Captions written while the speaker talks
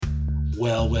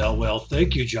Well, well, well,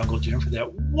 thank you, Jungle Jim, for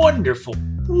that wonderful,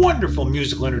 wonderful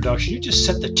musical introduction. You just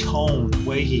set the tone, the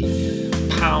way he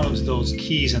pounds those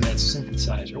keys on that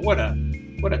synthesizer.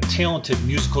 What a talented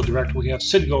musical director we have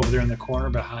sitting over there in the corner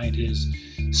behind his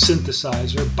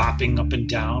synthesizer, bopping up and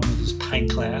down with his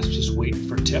pint glass, just waiting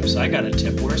for tips. I got a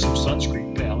tip. Wear some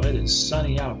sunscreen, pal. It is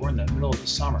sunny out. We're in the middle of the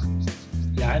summer.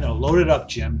 Yeah, I know. Load it up,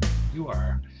 Jim. You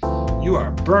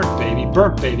are burnt,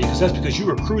 baby, because that's because you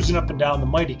were cruising up and down the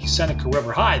mighty Seneca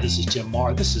River. Hi, this is Jim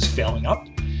Marr. This is Failing Up,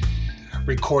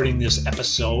 recording this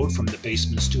episode from the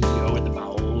basement studio in the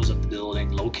bowels of the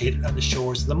building located on the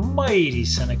shores of the mighty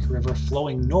Seneca River,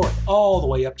 flowing north all the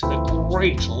way up to the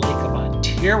great Lake of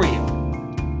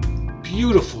Ontario.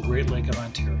 Beautiful Great Lake of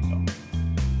Ontario.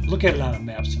 Look at it on a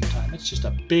map sometime. It's just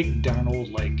a big darn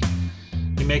old lake.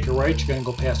 You make a right, you're going to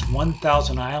go past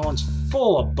 1,000 islands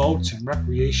full of boats and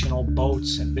recreational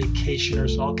boats and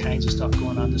vacationers and all kinds of stuff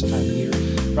going on this time of year.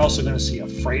 You're also going to see a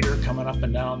freighter coming up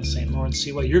and down the St. Lawrence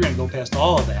Seaway. You're going to go past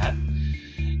all of that.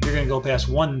 You're going to go past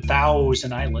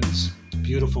 1,000 islands,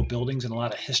 beautiful buildings and a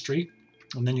lot of history.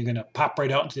 And then you're going to pop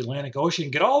right out into the Atlantic Ocean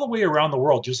and get all the way around the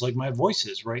world, just like my voice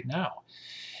is right now.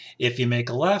 If you make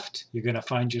a left, you're going to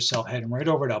find yourself heading right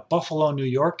over to Buffalo, New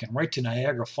York, and right to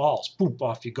Niagara Falls. Boom,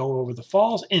 off you go over the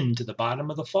falls, into the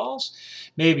bottom of the falls.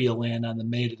 Maybe you'll land on the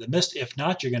Maid of the Mist. If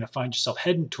not, you're going to find yourself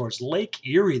heading towards Lake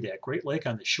Erie, that great lake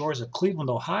on the shores of Cleveland,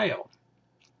 Ohio.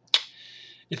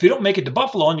 If you don't make it to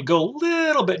Buffalo and you go a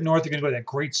little bit north, you're going to go to that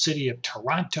great city of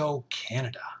Toronto,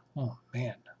 Canada. Oh,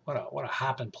 man, what a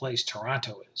hopping place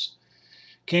Toronto is.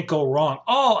 Can't go wrong.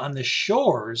 All on the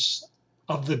shores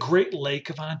of the Great Lake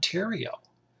of Ontario.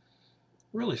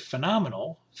 Really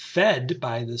phenomenal, fed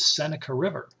by the Seneca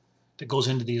River that goes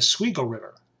into the Oswego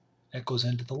River, that goes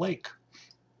into the lake.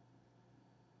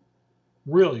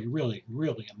 Really, really,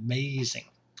 really amazing.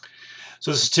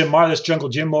 So this is Tim Marr, that's Jungle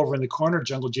Jim over in the corner.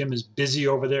 Jungle Jim is busy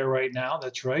over there right now,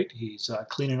 that's right. He's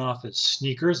cleaning off his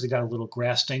sneakers. They got a little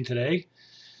grass stain today.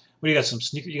 What do you got,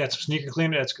 you got some sneaker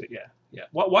cleaner? That's good, yeah. Yeah.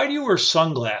 Why do you wear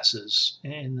sunglasses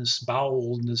in this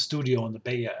bowel in the studio in the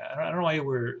Bay? I don't know why you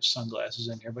wear sunglasses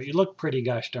in here, but you look pretty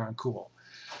gosh darn cool.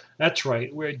 That's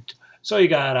right. So you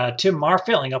got Tim Marr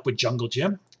Failing Up with Jungle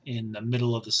Jim in the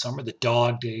middle of the summer, the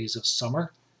dog days of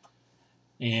summer,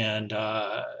 and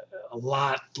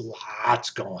lots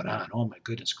going on. Oh my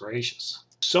goodness gracious.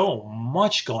 So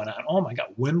much going on. Oh my God.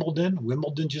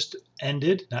 Wimbledon just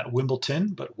ended. Not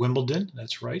Wimbledon, but Wimbledon.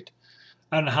 That's right.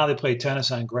 I don't know how they play tennis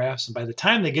on grass, and by the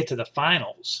time they get to the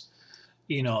finals,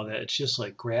 that it's just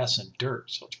like grass and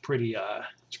dirt. So it's pretty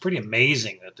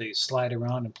amazing that they slide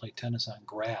around and play tennis on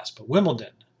grass. But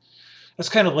Wimbledon, that's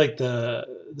kind of like the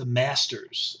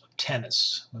Masters of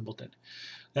tennis, Wimbledon.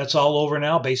 That's all over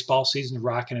now. Baseball season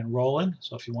rocking and rolling.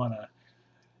 So if you want to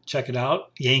check it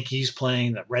out, Yankees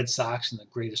playing the Red Sox in the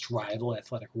greatest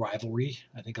athletic rivalry,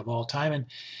 I think, of all time,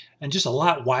 and just a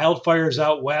lot wildfires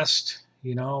out west.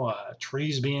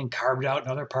 Trees being carved out in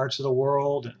other parts of the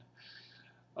world,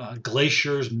 and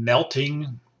glaciers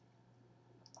melting.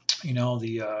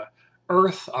 The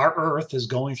our Earth is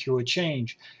going through a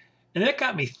change. And that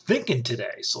got me thinking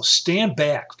today. So stand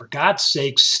back. For God's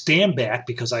sake, stand back,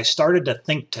 because I started to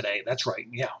think today. That's right.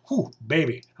 Yeah. Whew,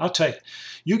 baby. I'll tell you.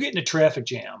 You get in a traffic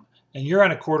jam, and you're on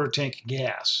a quarter tank of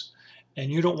gas, and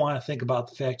you don't want to think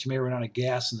about the fact you may run out of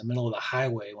gas in the middle of the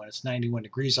highway when it's 91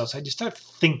 degrees outside. You start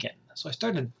thinking. So I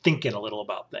started thinking a little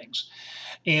about things.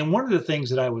 And one of the things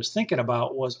that I was thinking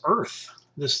about was Earth,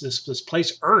 this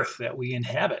place Earth that we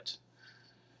inhabit.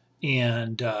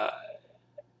 And I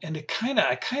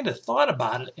kind of thought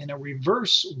about it in a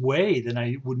reverse way than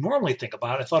I would normally think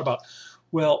about it. I thought about,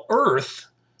 well, Earth,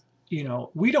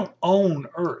 we don't own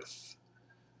Earth.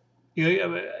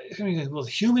 Well,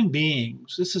 human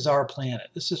beings, this is our planet.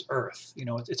 This is Earth.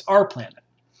 It's our planet.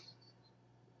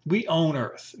 We own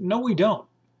Earth. No, we don't.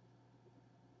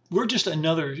 We're just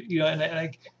another,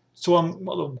 so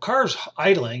the car's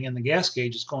idling and the gas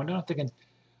gauge is going down. I'm thinking,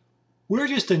 we're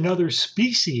just another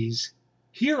species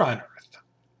here on Earth.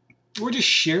 We're just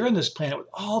sharing this planet with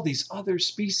all these other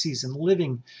species and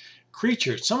living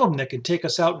creatures, some of them that can take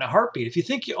us out in a heartbeat. If you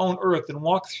think you own Earth, then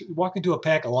walk into a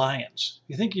pack of lions. If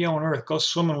you think you own Earth, go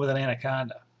swimming with an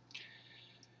anaconda.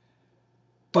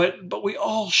 But we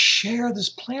all share this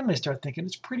planet. I start thinking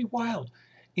it's pretty wild.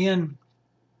 And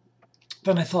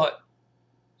then I thought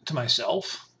to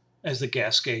myself, as the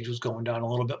gas gauge was going down a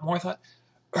little bit more, I thought,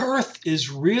 Earth is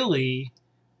really,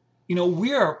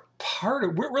 we are part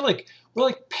of. We're like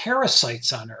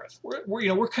parasites on Earth.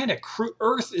 We're kind of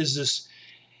Earth is this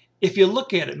if you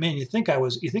look at it, man, you think I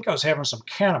was having some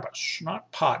cannabis,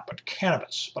 not pot, but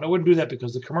cannabis. But I wouldn't do that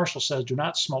because the commercial says do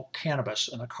not smoke cannabis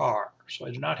in a car. So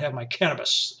I do not have my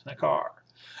cannabis in the car.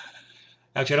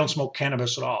 Actually, I don't smoke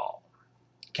cannabis at all.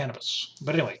 Cannabis.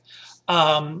 But anyway,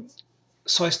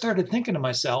 so I started thinking to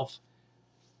myself,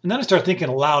 and then I started thinking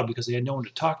aloud because I had no one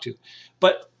to talk to.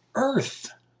 But Earth,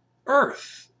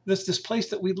 this place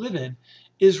that we live in,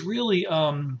 is really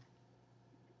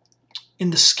in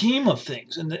the scheme of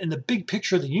things, in the big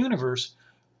picture of the universe,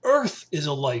 Earth is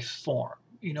a life form.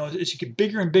 You know, as you get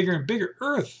bigger and bigger and bigger,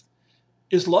 Earth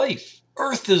is life.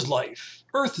 Earth is life.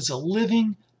 Earth is a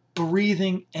living,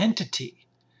 breathing entity.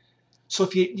 So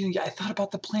if I thought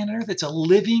about the planet Earth, it's a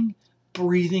living,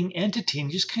 breathing entity,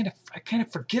 and I kind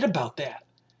of forget about that.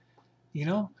 You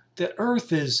know, that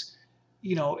Earth is,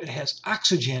 you know, it has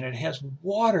oxygen, it has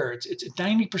water. It's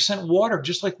 90% water,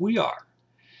 just like we are.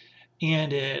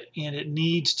 And it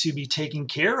needs to be taken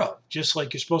care of, just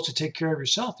like you're supposed to take care of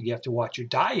yourself. You have to watch your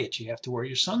diet. You have to wear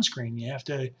your sunscreen. You have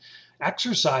to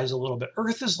exercise a little bit.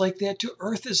 Earth is like that too.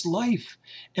 Earth is life.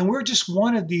 And we're just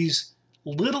one of these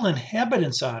little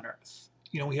inhabitants on Earth.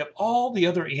 You know, we have all the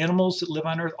other animals that live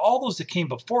on Earth, all those that came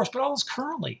before us, but all those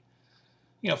currently.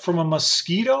 You know, from a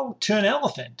mosquito to an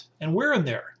elephant. And we're in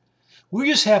there.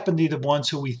 We just happen to be the ones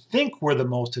who we think we're the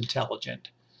most intelligent.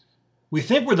 We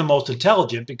think we're the most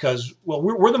intelligent because, well,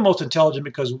 we're the most intelligent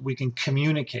because we can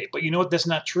communicate. But you know what? That's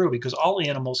not true because all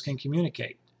animals can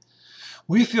communicate.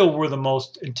 We feel we're the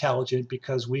most intelligent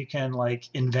because we can, like,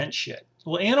 invent shit.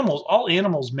 Well, all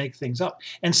animals make things up.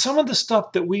 And some of the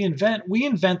stuff that we invent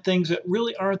things that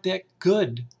really aren't that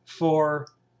good for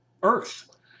Earth.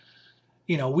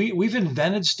 You know, we've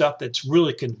invented stuff that's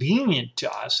really convenient to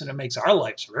us, and it makes our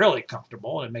lives really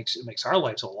comfortable, and it makes our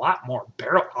lives a lot more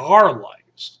bearable. Our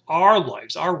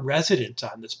lives, our residents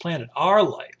on this planet, our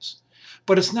lives.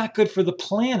 But it's not good for the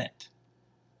planet.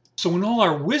 So in all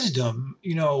our wisdom,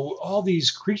 you know, all these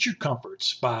creature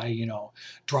comforts by, you know,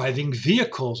 driving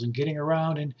vehicles and getting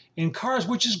around in cars,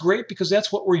 which is great because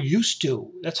that's what we're used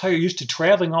to. That's how you're used to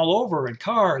traveling all over in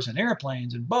cars and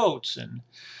airplanes and boats and,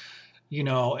 you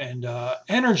know, and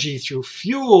energy through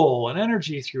fuel and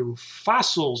energy through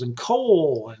fossils and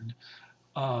coal and,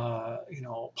 you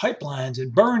know, pipelines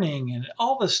and burning and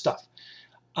all this stuff,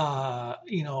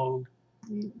 you know,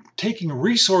 taking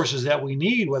resources that we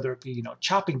need, whether it be, you know,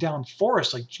 chopping down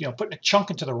forests, like, you know, putting a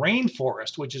chunk into the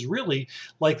rainforest, which is really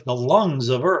like the lungs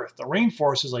of Earth. The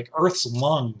rainforest is like Earth's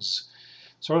lungs.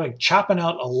 So we're like chopping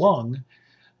out a lung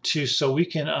so we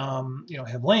can, you know,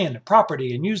 have land and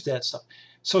property and use that stuff.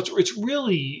 So it's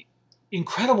really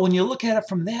incredible when you look at it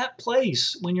from that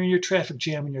place when you're in your traffic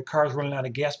jam and your car's running out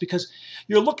of gas, because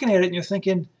you're looking at it and you're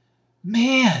thinking,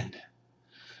 man,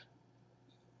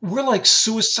 we're like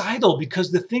suicidal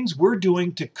because the things we're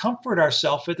doing to comfort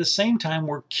ourselves at the same time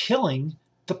we're killing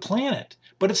the planet.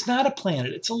 But it's not a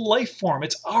planet, it's a life form.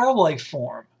 It's our life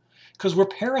form because we're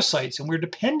parasites and we're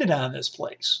dependent on this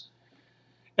place.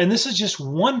 And this is just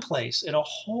one place in a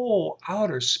whole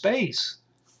outer space.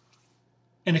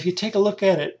 And if you take a look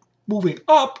at it moving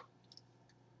up,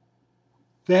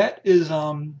 that is,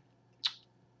 you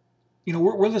know,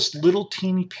 we're this little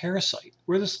teeny parasite.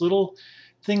 We're this little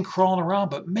thing crawling around,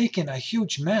 but making a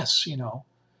huge mess, you know.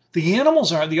 The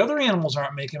other animals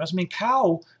aren't making a mess. I mean,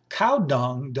 cow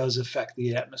dung does affect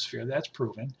the atmosphere. That's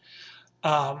proven.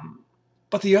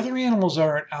 But the other animals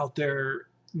aren't out there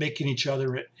making each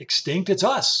other extinct. It's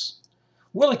us.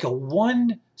 We're like a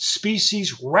one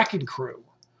species wrecking crew.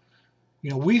 You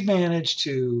know, we've managed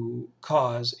to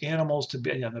cause animals to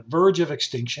be on the verge of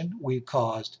extinction. We've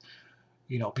caused,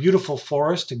 you know, beautiful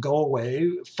forests to go away,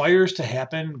 fires to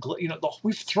happen. You know,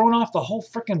 we've thrown off the whole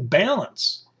freaking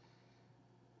balance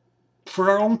for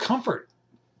our own comfort,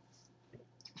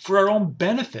 for our own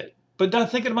benefit, but not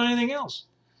thinking about anything else.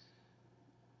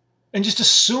 And just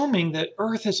assuming that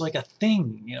Earth is like a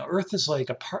thing. You know, Earth's like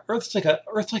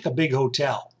a big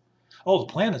hotel. Oh,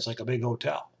 the planet's like a big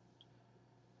hotel.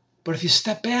 But if you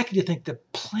step back and you think the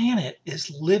planet is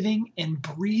living and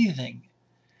breathing,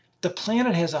 the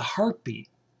planet has a heartbeat,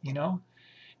 you know?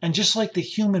 And just like the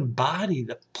human body,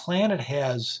 the planet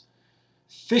has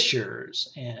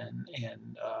fissures and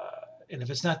if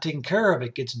it's not taken care of,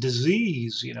 it gets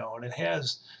disease, you know, and it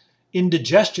has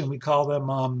indigestion. We call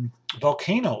them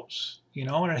volcanoes, you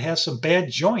know, and it has some bad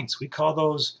joints. We call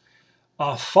those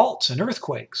faults and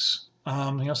earthquakes.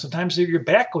 You know, sometimes your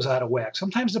back goes out of whack.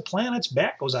 Sometimes the planet's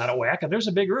back goes out of whack, and there's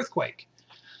a big earthquake.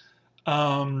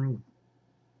 You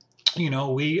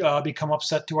know, we become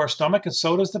upset to our stomach, and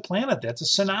so does the planet. That's a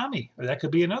tsunami, or that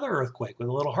could be another earthquake with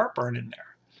a little heartburn in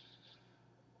there.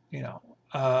 You know,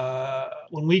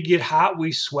 When we get hot,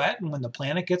 we sweat, and when the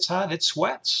planet gets hot, it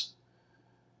sweats.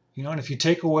 And if you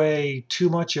take away too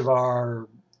much of our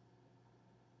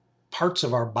parts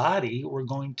of our body, we're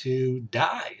going to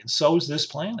die, and so is this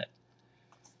planet.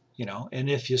 And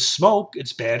if you smoke,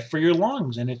 it's bad for your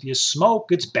lungs, and if you smoke,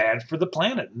 it's bad for the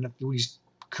planet. And if we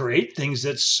create things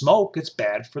that smoke, it's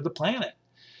bad for the planet.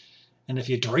 And if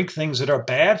you drink things that are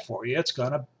bad for you, it's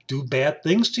going to do bad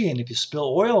things to you. And if you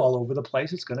spill oil all over the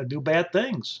place, it's going to do bad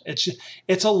things.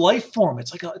 It's a life form.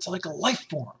 It's like a life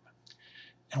form.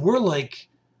 And we're like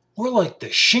the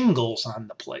shingles on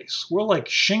the place. We're like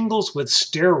shingles with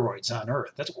steroids on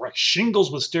Earth. We're like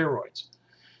shingles with steroids.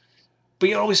 But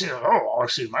you always say, oh, I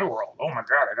see my world. Oh my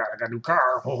God, I got a new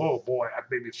car. Oh boy, I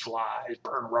baby flies,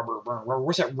 burn rubber.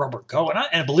 Where's that rubber go?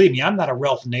 And believe me, I'm not a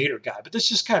Ralph Nader guy, but this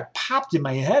just kind of popped in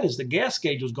my head as the gas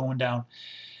gauge was going down.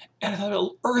 And I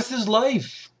thought, Earth is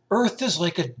life. Earth is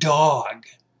like a dog.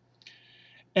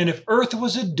 And if Earth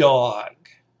was a dog,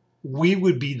 we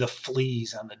would be the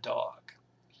fleas on the dog.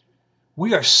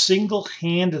 We are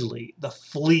single-handedly the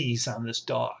fleas on this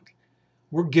dog.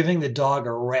 We're giving the dog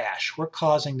a rash. We're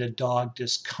causing the dog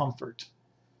discomfort.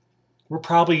 We're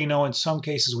probably, in some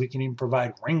cases, we can even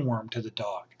provide ringworm to the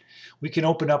dog. We can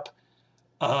open up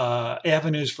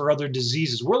avenues for other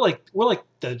diseases. We're like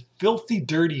the filthy,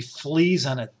 dirty fleas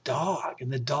on a dog,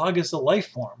 and the dog is the life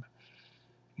form.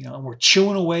 And we're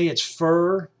chewing away its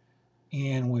fur,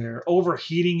 and we're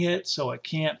overheating it so it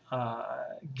can't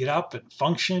get up and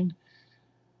function.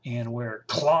 And we're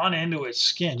clawing into its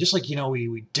skin, just like,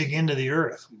 we dig into the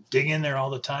earth. We dig in there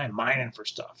all the time, mining for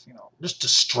stuff, just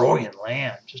destroying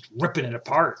land, just ripping it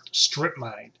apart, strip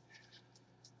mine.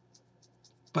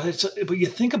 But you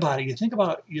think about it, you think of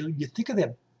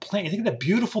that planet, you think of that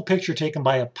beautiful picture taken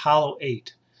by Apollo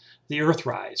 8, the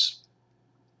Earthrise.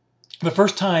 The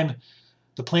first time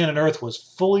the planet Earth was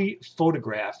fully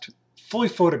photographed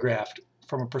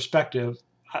from a perspective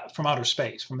from outer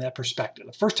space, from that perspective.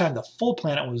 The first time the full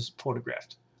planet was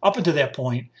photographed. Up until that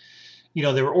point,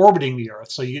 they were orbiting the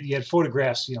Earth, so you had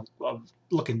photographs, of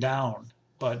looking down.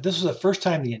 But this was the first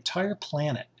time the entire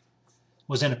planet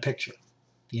was in a picture.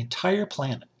 The entire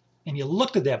planet. And you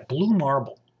looked at that blue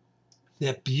marble,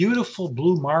 that beautiful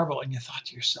blue marble, and you thought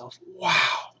to yourself,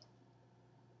 wow,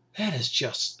 that is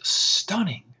just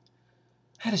stunning.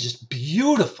 That is just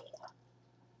beautiful.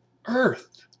 Earth.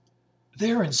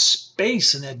 There in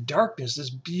space in that darkness is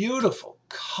beautiful,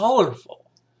 colorful.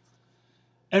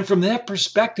 And from that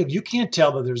perspective, you can't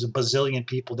tell that there's a bazillion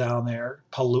people down there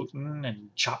polluting and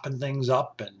chopping things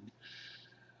up and,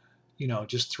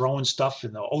 just throwing stuff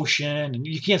in the ocean. And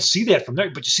you can't see that from there,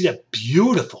 but you see that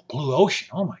beautiful blue ocean.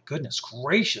 Oh my goodness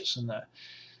gracious. And the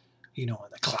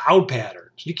cloud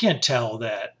patterns. You can't tell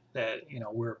that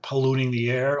we're polluting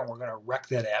the air and we're going to wreck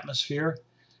that atmosphere.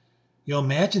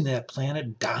 Imagine that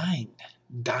planet dying.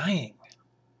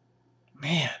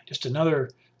 Man, just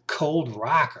another cold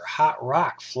rock or hot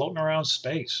rock floating around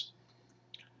space.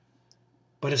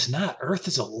 But it's not. Earth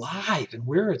is alive, and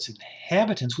we're its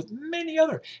inhabitants with many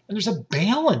other. And there's a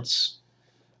balance.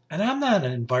 And I'm not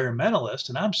an environmentalist,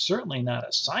 and I'm certainly not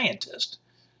a scientist.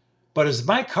 But as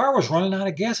my car was running out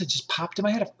of gas, it just popped in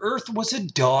my head. If Earth was a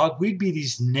dog, we'd be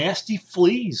these nasty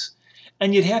fleas.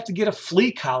 And you'd have to get a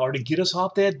flea collar to get us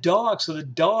off that dog so the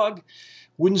dog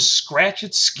wouldn't scratch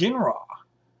its skin raw.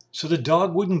 So the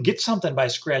dog wouldn't get something by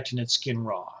scratching its skin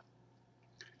raw.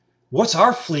 What's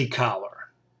our flea collar?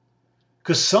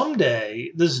 Because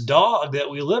someday this dog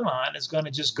that we live on is going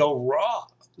to just go raw.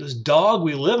 This dog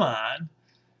we live on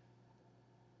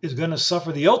is going to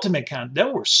suffer the ultimate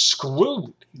then we're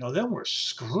screwed. Then we're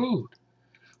screwed.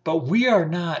 But we are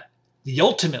not the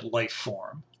ultimate life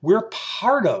form. We're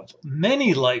part of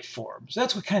many life forms.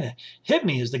 That's what kind of hit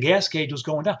me as the gas gauge was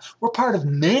going down. We're part of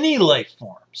many life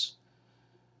forms.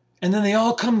 And then they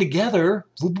all come together,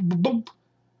 boom, boom, boom, boom,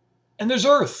 and there's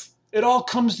Earth. It all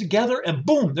comes together and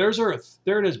boom, there's Earth.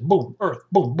 There it is, boom, Earth,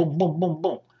 boom, boom, boom, boom,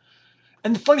 boom.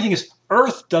 And the funny thing is,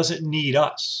 Earth doesn't need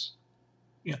us.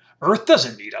 Earth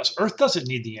doesn't need us. Earth doesn't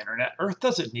need the internet. Earth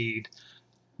doesn't need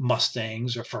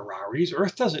Mustangs or Ferraris.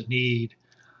 Earth doesn't need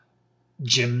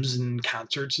gyms and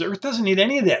concerts. The Earth doesn't need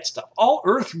any of that stuff. All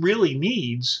Earth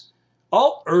needs,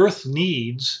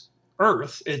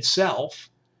 Earth itself,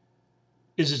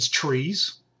 is its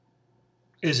trees,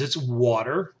 is its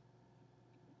water,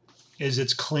 is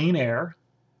its clean air,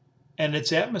 and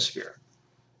its atmosphere.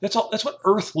 That's all. That's what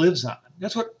Earth lives on.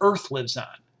 That's what Earth lives on.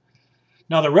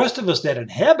 Now, the rest of us that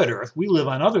inhabit Earth, we live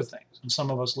on other things. And some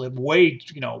of us live way,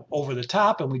 over the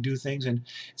top, and we do things. And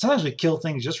sometimes we kill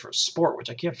things just for sport, which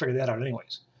I can't figure that out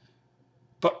anyways.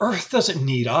 But Earth doesn't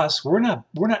need us. We're not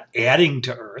adding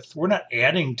to Earth. We're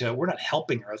not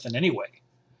helping Earth in any way.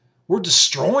 We're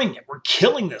destroying it. We're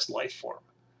killing this life form.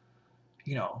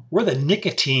 We're the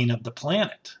nicotine of the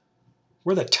planet.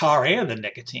 We're the tar and the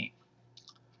nicotine.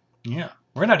 Yeah.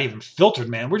 We're not even filtered,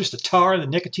 man. We're just the tar and the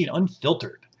nicotine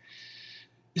unfiltered.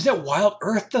 Isn't that wild?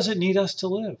 Earth doesn't need us to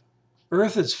live.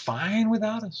 Earth is fine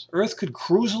without us. Earth could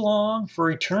cruise along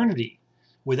for eternity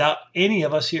without any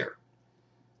of us here.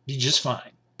 Be just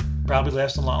fine. Probably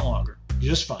last a lot longer.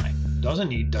 Just fine. Doesn't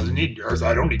need Earth.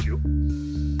 I don't need you.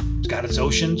 It's got its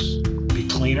oceans. Be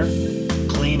cleaner.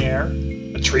 Clean air.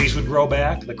 The trees would grow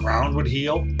back. The ground would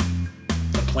heal.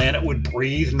 The planet would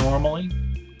breathe normally.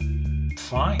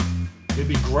 Fine. It'd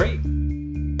be great.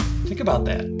 Think about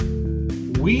that.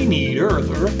 We need Earth.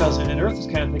 Earth doesn't. And Earth is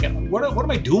kind of thinking, what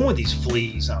am I doing with these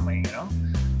fleas on me,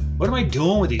 What am I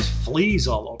doing with these fleas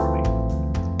all over me?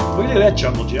 Look at that,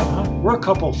 Jungle Jim, huh? We're a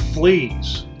couple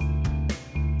fleas.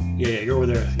 Yeah, you're over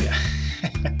there. Yeah.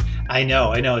 I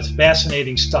know. It's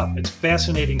fascinating stuff. And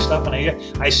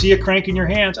I see a crank in your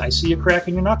hands. I see a crack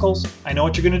in your knuckles. I know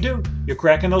what you're going to do. You're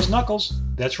cracking those knuckles.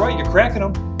 That's right, you're cracking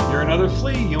them. You're another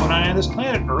flea. You and I on this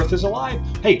planet. Earth is alive.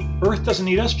 Hey, Earth doesn't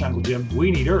need us, Jungle Jim.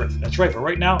 We need Earth. That's right, but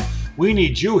right now, we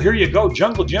need you. Here you go,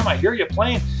 Jungle Jim. I hear you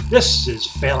playing. This is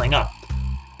Failing Up.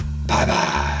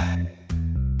 Bye-bye.